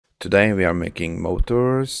Today we are making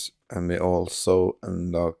motors, and we also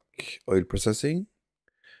unlock oil processing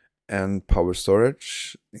and power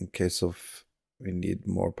storage in case of we need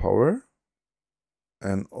more power.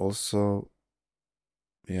 And also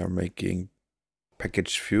we are making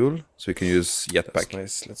packaged fuel so we can use Jetpack. That's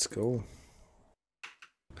nice, let's go.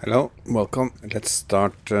 Hello, welcome. Let's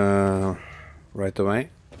start right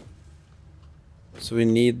away. So we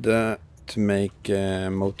need to make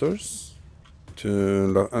motors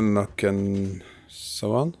to unlock and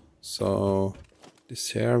so on. So this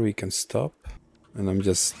here we can stop, and I'm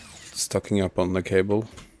just stocking up on the cable.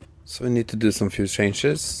 So we need to do some few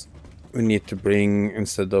changes. We need to bring,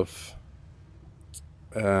 instead of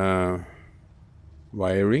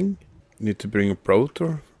wiring, we need to bring a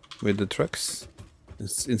rotor with the trucks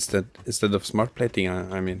instead of smart plating,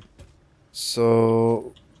 I mean.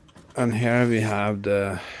 So, and here we have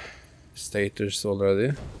the stators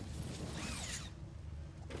already.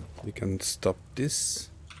 We can stop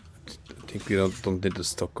this. I think we don't need to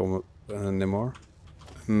stock them anymore.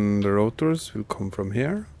 And the rotors will come from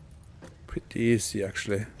here. Pretty easy,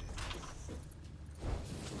 actually.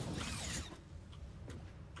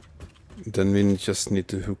 Then we just need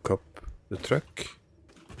to hook up the truck.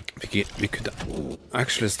 We could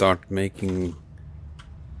actually start making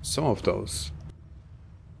some of those.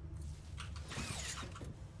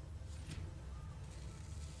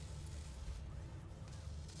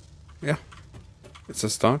 Yeah, it's a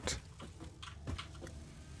start.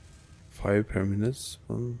 5 per minute.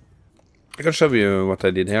 I can show you what I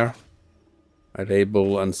did here. I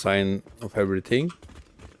label and sign of everything.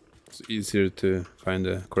 It's easier to find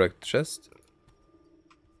the correct chest.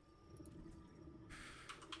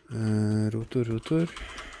 Rotor.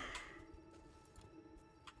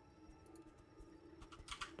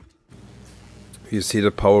 You see the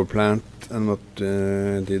power plant and what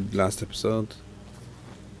I did last episode.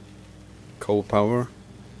 Coal power.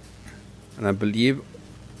 And I believe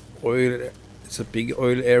oil, it's a big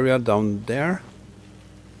oil area down there.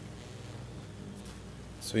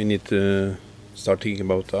 So we need to start thinking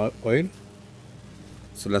about oil.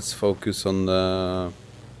 So let's focus on the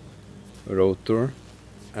rotor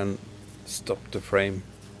and stop the frame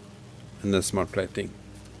and the smart plating.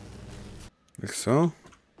 Like so.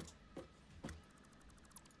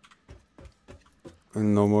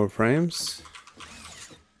 And no more frames.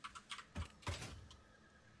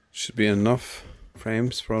 Should be enough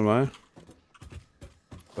frames for a while.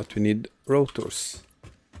 But we need rotors.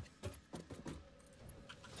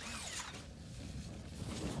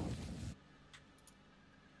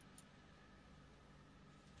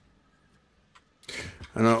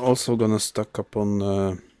 And I'm also gonna stock up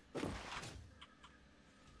on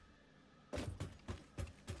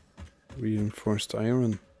reinforced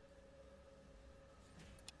iron.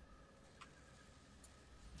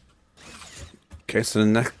 Okay, so the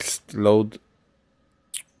next load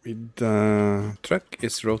with the truck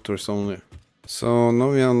is rotors only. So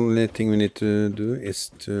now the only thing we need to do is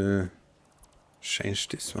to change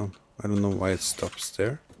this one. I don't know why it stops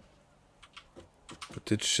there.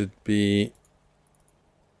 But it should be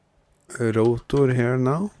a rotor here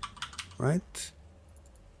now, right?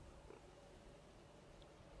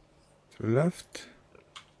 To the left.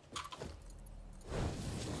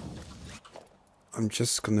 I'm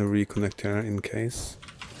just gonna reconnect here in case.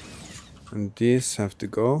 And these have to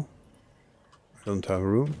go. I don't have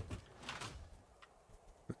room.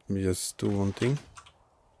 Let me just do one thing.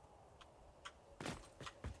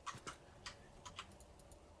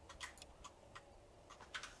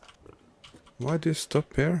 Why do you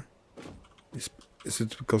stop here? Is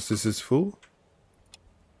it because this is full?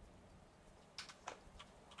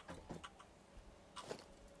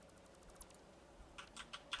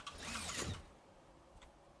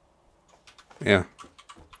 Yeah,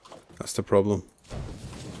 that's the problem.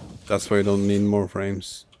 That's why you don't need more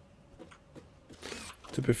frames.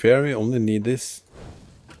 To be fair, we only need this.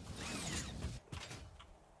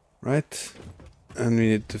 Right? And we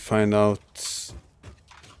need to find out...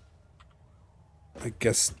 I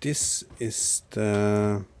guess this is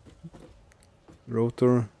the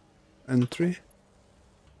rotor entry.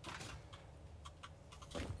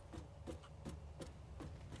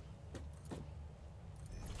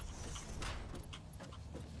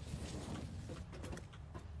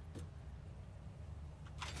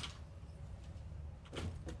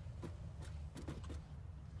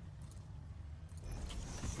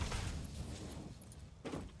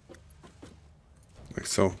 Like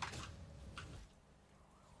so.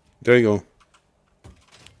 There you go.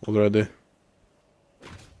 Already.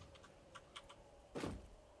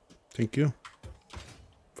 Thank you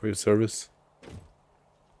for your service.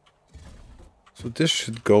 So this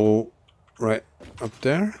should go right up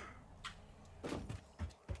there.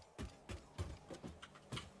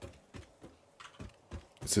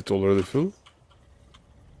 Is it already full?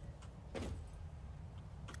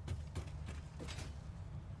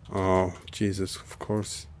 Oh, Jesus, of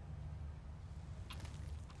course.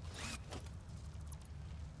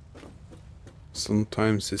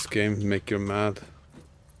 Sometimes this game make you mad.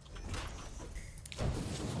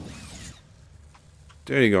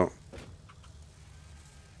 There you go.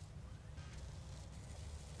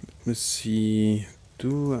 Let me see.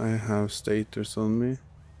 Do I have stators on me?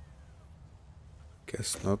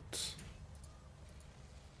 Guess not.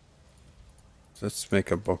 Let's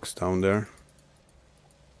make a box down there.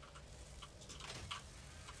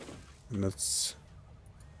 Let's...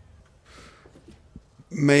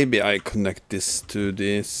 Maybe I connect this to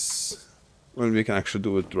this. Well, we can actually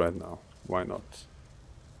do it right now. Why not?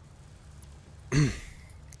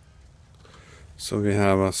 So we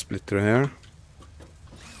have a splitter here.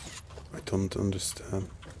 I don't understand.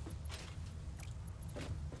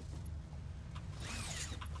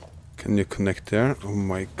 Can you connect there? Oh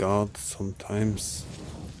my god, sometimes.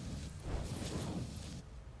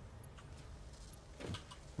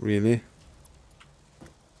 Really?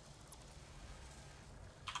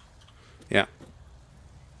 Yeah.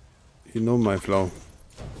 You know my flow.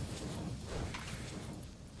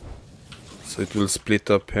 So it will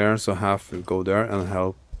split up here, so half will go there and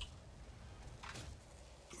help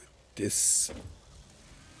with this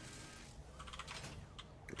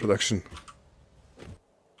production.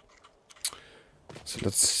 So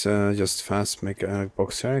let's just fast make a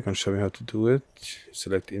box here. I can show you how to do it.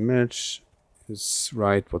 Select image. Just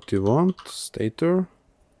write what you want. Stator.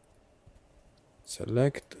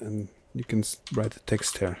 Select, and you can write the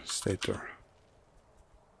text here. Stator.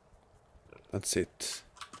 That's it.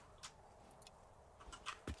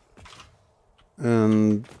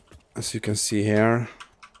 And as you can see here,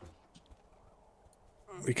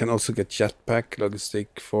 we can also get Jetpack,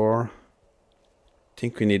 Logistic 4. I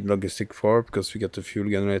think we need Logistic 4 because we get the fuel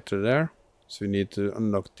generator there. So we need to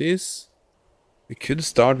unlock this. We could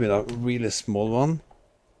start with a really small one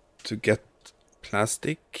to get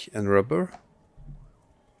plastic and rubber.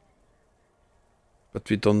 But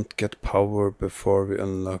we don't get power before we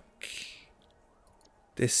unlock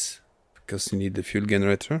this, because we need the fuel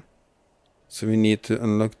generator. So we need to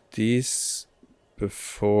unlock these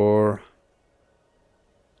before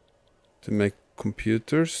to make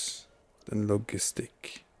computers, then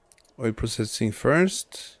logistic. Oil processing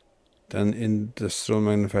first, then industrial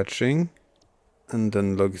manufacturing, and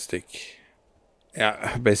then logistic.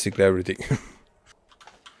 Yeah, basically everything.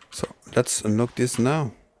 So let's unlock this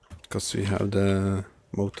now, because we have the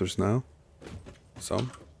motors now.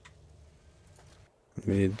 Some.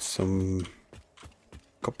 We need some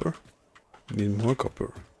copper. We need more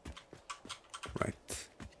copper. Right.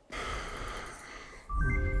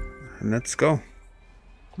 Let's go.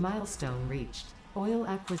 Milestone reached. Oil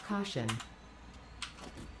acquisition.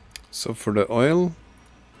 So for the oil,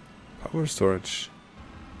 power storage.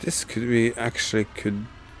 This could be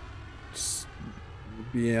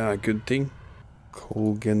be a good thing.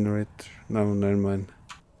 Coal generator. No, never mind.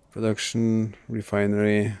 Production,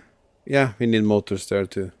 refinery. Yeah, we need motors there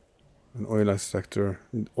too. An oil extractor,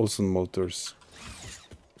 also motors.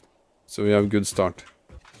 So we have a good start.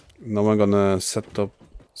 Now I'm gonna set up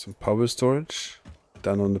some power storage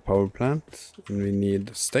down on the power plant, and we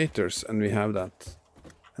need stators, and we have that,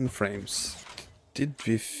 and frames. Did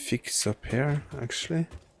we fix up here actually?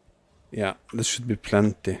 Yeah, this should be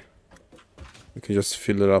plenty. We can just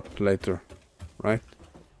fill it up later, right?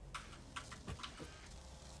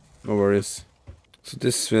 No worries. So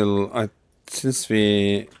this will, since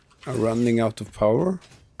we are running out of power,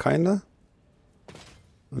 kinda,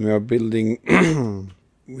 and we are building,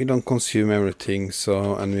 we don't consume everything,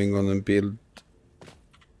 so, and we're gonna build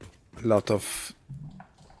a lot of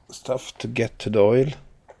stuff to get to the oil.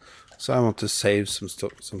 So I want to save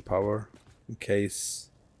some power in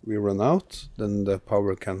case we run out, then the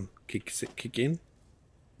power can kick in.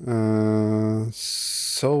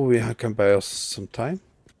 So we can buy us some time.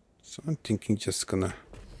 So I'm thinking just gonna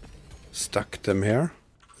stack them here.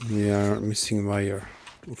 We are missing wire,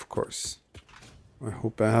 of course. I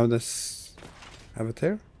hope I have it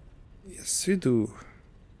here. Yes, we do.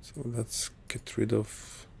 So let's get rid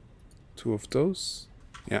of 2 of those.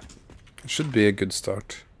 Yeah, it should be a good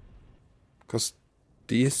start. Because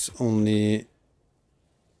these they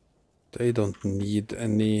don't need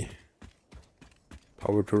any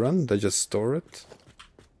power to run, they just store it.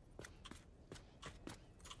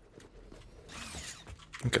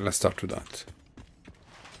 Okay, let's start with that.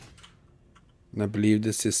 And I believe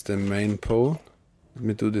this is the main pole. Let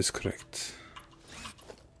me do this correct.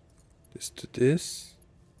 This to this.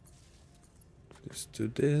 This to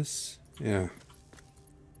this. Yeah.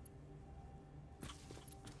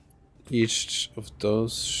 Each of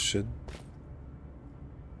those should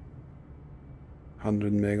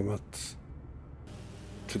 100 megawatts.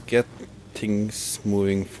 To get things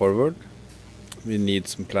moving forward, we need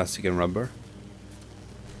some plastic and rubber.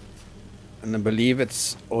 And I believe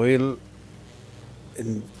it's oil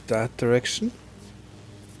in that direction.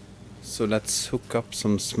 So let's hook up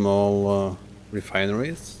some small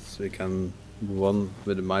refineries so we can move on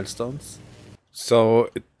with the milestones. So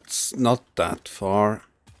it's not that far.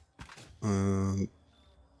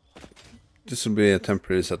 This will be a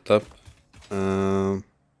temporary setup. We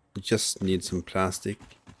just need some plastic.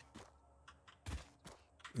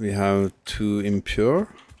 We have 2 impure.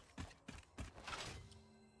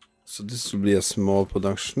 So this will be a small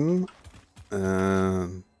production.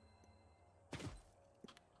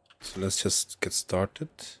 So let's just get started.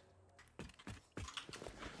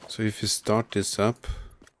 So if you start this up,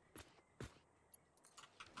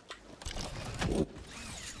 you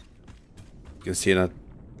can see that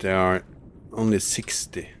there are only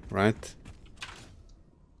 60, right?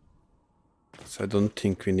 So I don't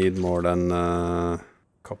think we need more than a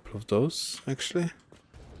couple of those, actually.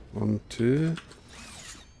 1, 2.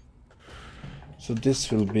 So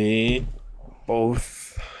this will be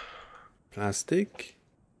both plastic.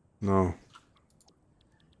 No.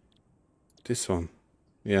 This one.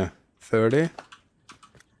 Yeah, 30.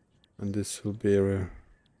 And this will be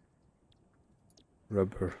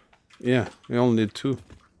rubber. Yeah, we only need 2.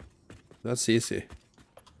 That's easy.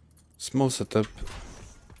 Small setup.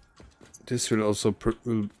 This will also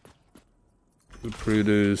will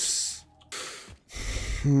produce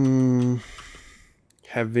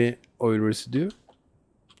heavy oil residue.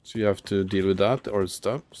 So you have to deal with that or it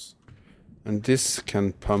stops. And this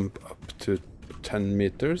can pump up to 10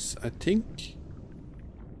 meters, I think.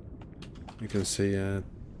 You can see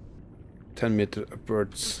 10 meters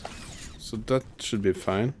upwards. So that should be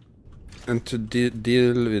fine. And to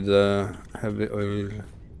deal with the heavy oil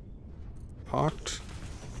part,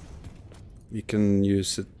 we can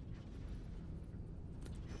use it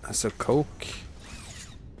as a coke.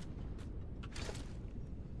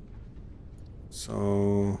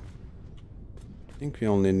 So I think we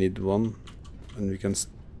only need 1, and we can,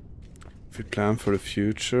 if we plan for the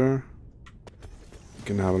future, we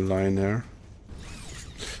can have a line here,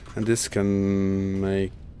 and this can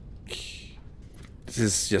make. This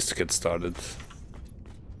is just to get started.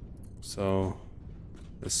 So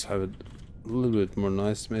let's have it a little bit more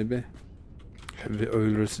nice, maybe. Heavy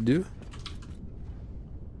oil residue.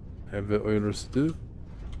 Heavy oil residue.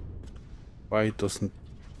 Why doesn't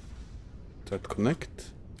that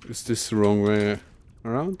connect? Is this the wrong way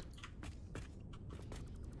around?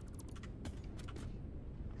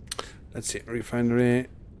 Let's see, refinery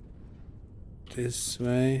this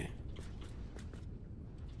way.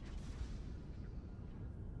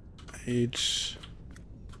 H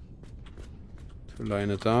to line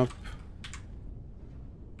it up.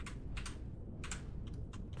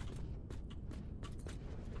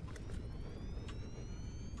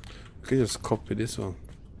 We can just copy this one.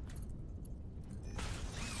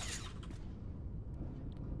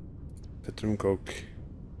 Petroleum coke.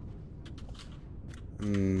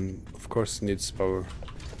 Of course, needs power.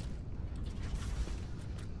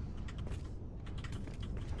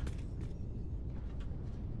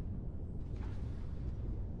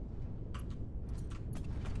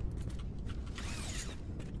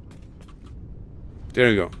 There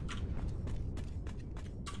you go.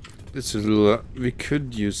 This is we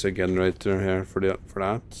could use a generator here for that,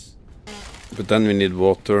 but then we need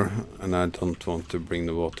water, and I don't want to bring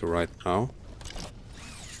the water right now.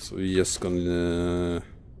 So we're just gonna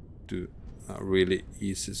do a really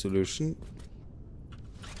easy solution.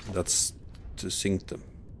 That's to sink them.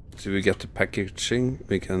 So we get the packaging,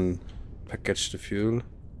 we can package the fuel.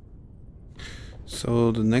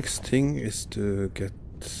 So the next thing is to get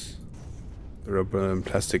rubber and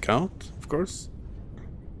plastic out, of course.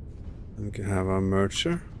 And we can have a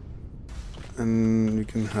merger, and we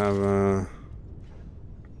can have a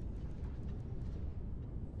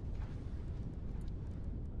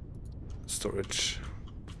storage.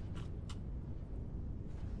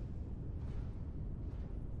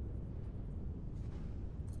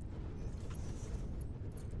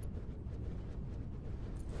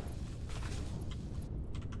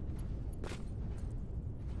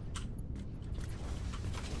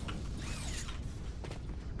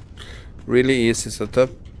 Really easy setup.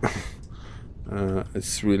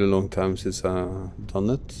 It's really long time since I've done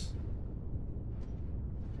it.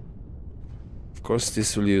 Of course,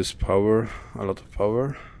 this will use power, a lot of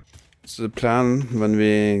power. So the plan when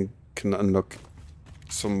we can unlock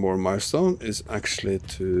some more milestone is actually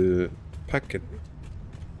to package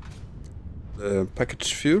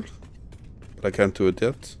fuel, but I can't do it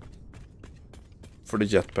yet, for the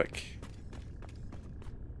jetpack.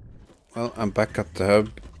 Well, I'm back at the hub.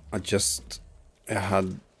 I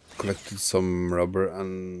had collected some rubber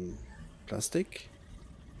and plastic,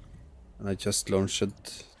 and I just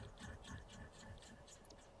launched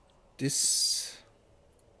this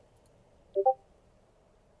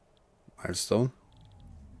milestone.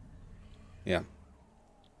 Yeah,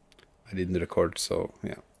 I didn't record, so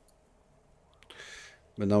yeah.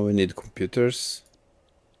 But now we need computers.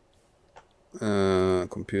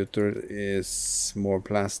 Computer is more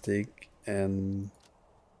plastic and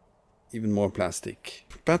even more plastic.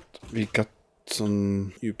 But we got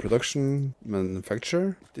some new production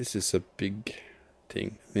manufacturer. This is a big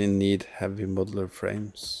thing. We need heavy modular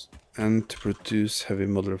frames. And to produce heavy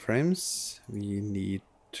modular frames, we need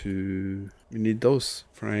those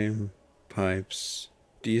frame pipes.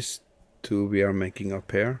 These two we are making up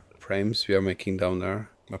here. Frames we are making down there.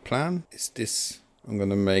 My plan is this. I'm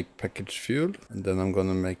gonna make packaged fuel, and then I'm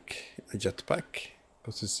gonna make a jetpack,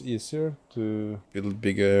 because it's easier to build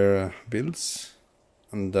bigger builds.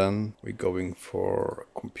 And then we're going for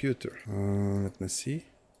a computer. Let me see.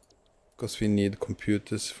 Because we need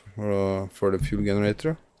computers for the fuel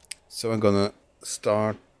generator. So I'm gonna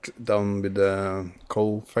start down with the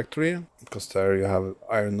coal factory, because there you have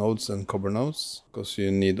iron nodes and copper nodes, because you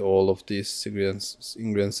need all of these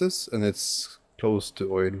ingredients, and it's close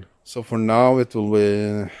to oil. So for now it will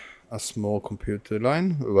be a small computer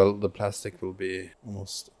line. Well, the plastic will be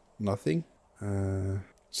almost nothing.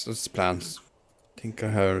 So that's plans. I think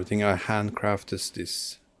I have everything. I handcrafted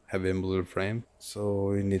this heavy modular frame,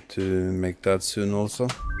 so we need to make that soon also.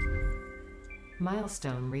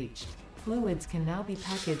 Milestone reached. Fluids can now be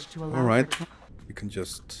packaged to allow. All right, we can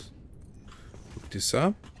just hook this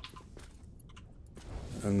up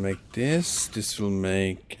and make this. This will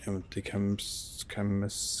make empty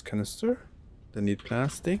canister. They need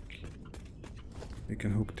plastic. We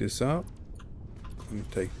can hook this up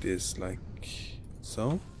and take this like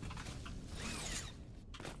so.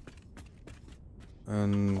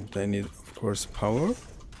 And they need, of course, power.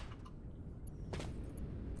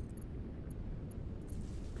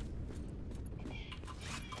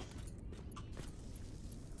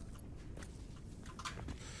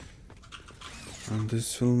 And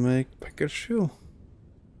this will make packaged fuel.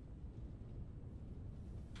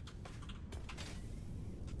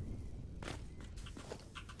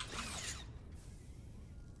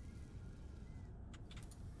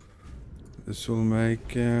 This will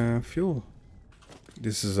make fuel.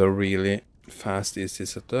 This is a really fast, easy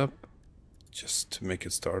setup, just to make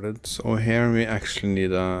it started. So here we actually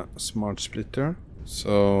need a smart splitter.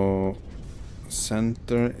 So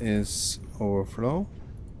center is overflow.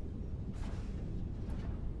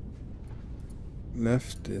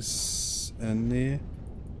 Left is any,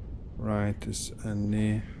 right is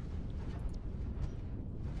any.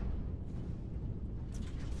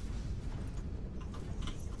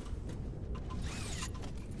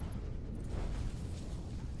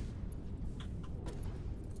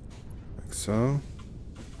 Like so.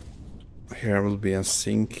 Here will be a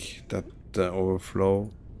sink that the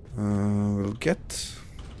overflow will get.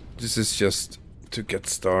 This is just to get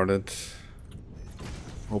started.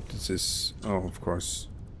 Hope this is, oh, of course,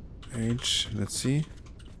 H, let's see.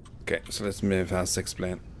 Okay, so let me fast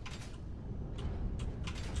explain.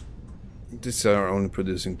 These are only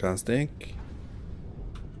producing plastic.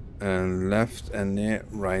 And left any,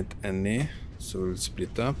 right any, so we'll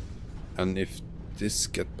split up. And if this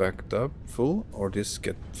get backed up full, or this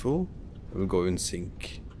get full, we'll go in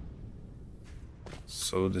sync.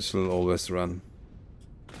 So this will always run.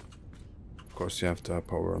 Of course you have to have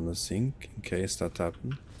power on the sink in case that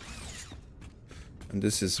happens. And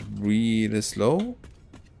this is really slow,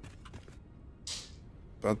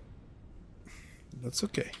 but that's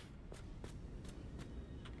okay.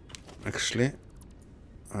 Actually,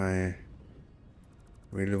 I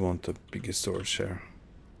really want a bigger storage here.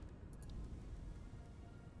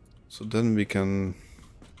 So then we can...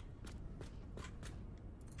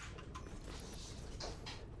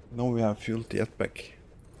 Now we have fuel jetpack.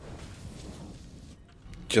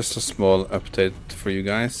 Just a small update for you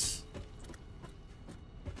guys.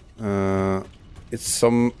 It's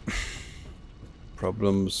some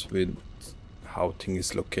problems with how thing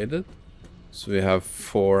is located. So we have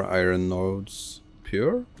 4 iron nodes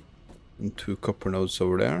pure and 2 copper nodes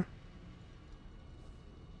over there.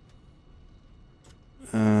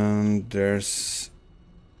 And there's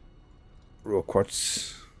raw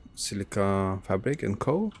quartz, silica fabric and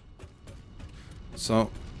coal. So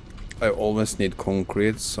I always need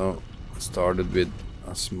concrete, so I started with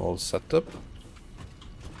a small setup.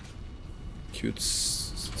 Cute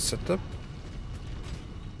setup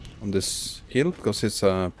on this hill because it's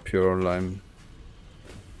a pure lime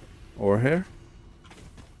ore here.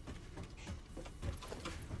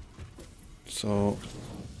 So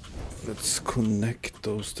let's connect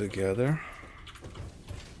those together.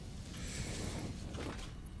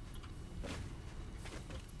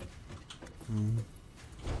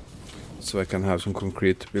 So I can have some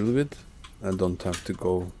concrete to build with. I don't have to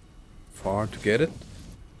go far to get it.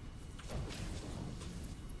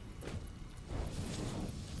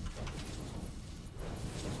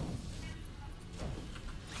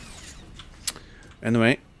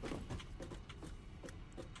 Anyway,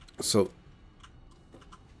 so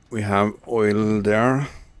we have oil there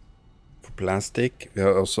for plastic. We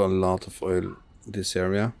have also a lot of oil in this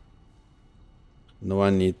area. Now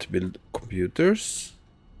I need to build computers.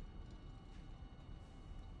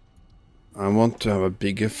 I want to have a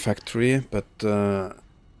bigger factory, but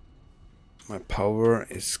my power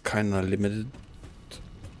is kind of limited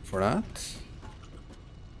for that.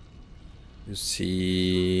 You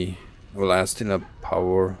see, well, I still have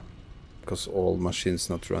power because all machines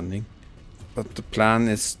not running. But the plan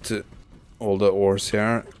is to all the ores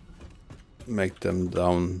here, make them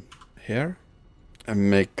down here, and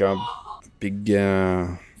make a big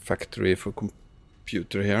factory for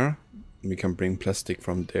computer here. We can bring plastic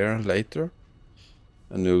from there later,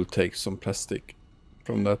 and we'll take some plastic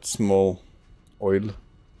from that small oil,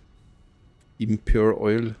 impure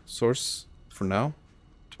oil source for now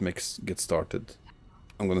to get started.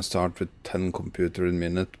 I'm gonna start with 10 computer in a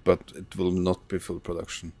minute, but it will not be full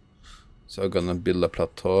production. So I'm gonna build a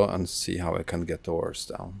plateau and see how I can get the ores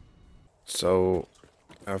down. So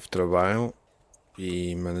after a while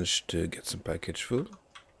we managed to get some package food.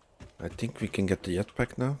 I think we can get the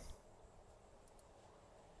jetpack now.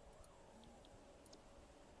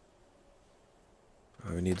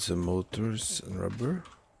 We need some motors and rubber.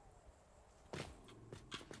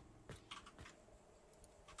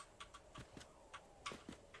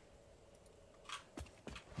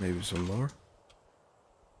 Maybe some more.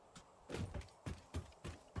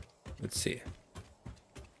 Let's see.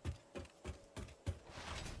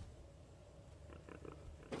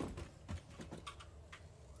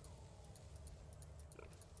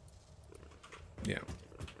 Yeah.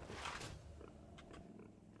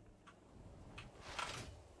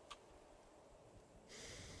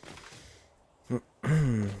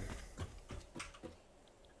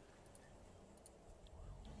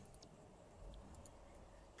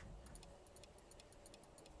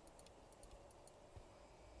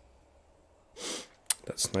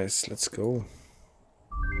 That's nice. Let's go.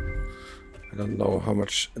 I don't know how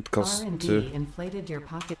much it costs R&D to inflated your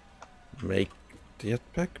pocket. make the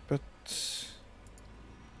jetpack, but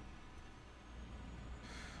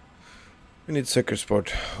we need sector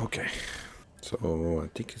sport. Okay. So I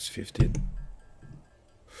think it's 15.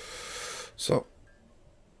 So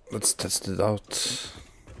let's test it out.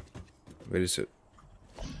 Where is it?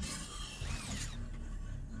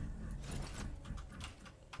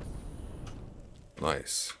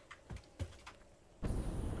 Nice.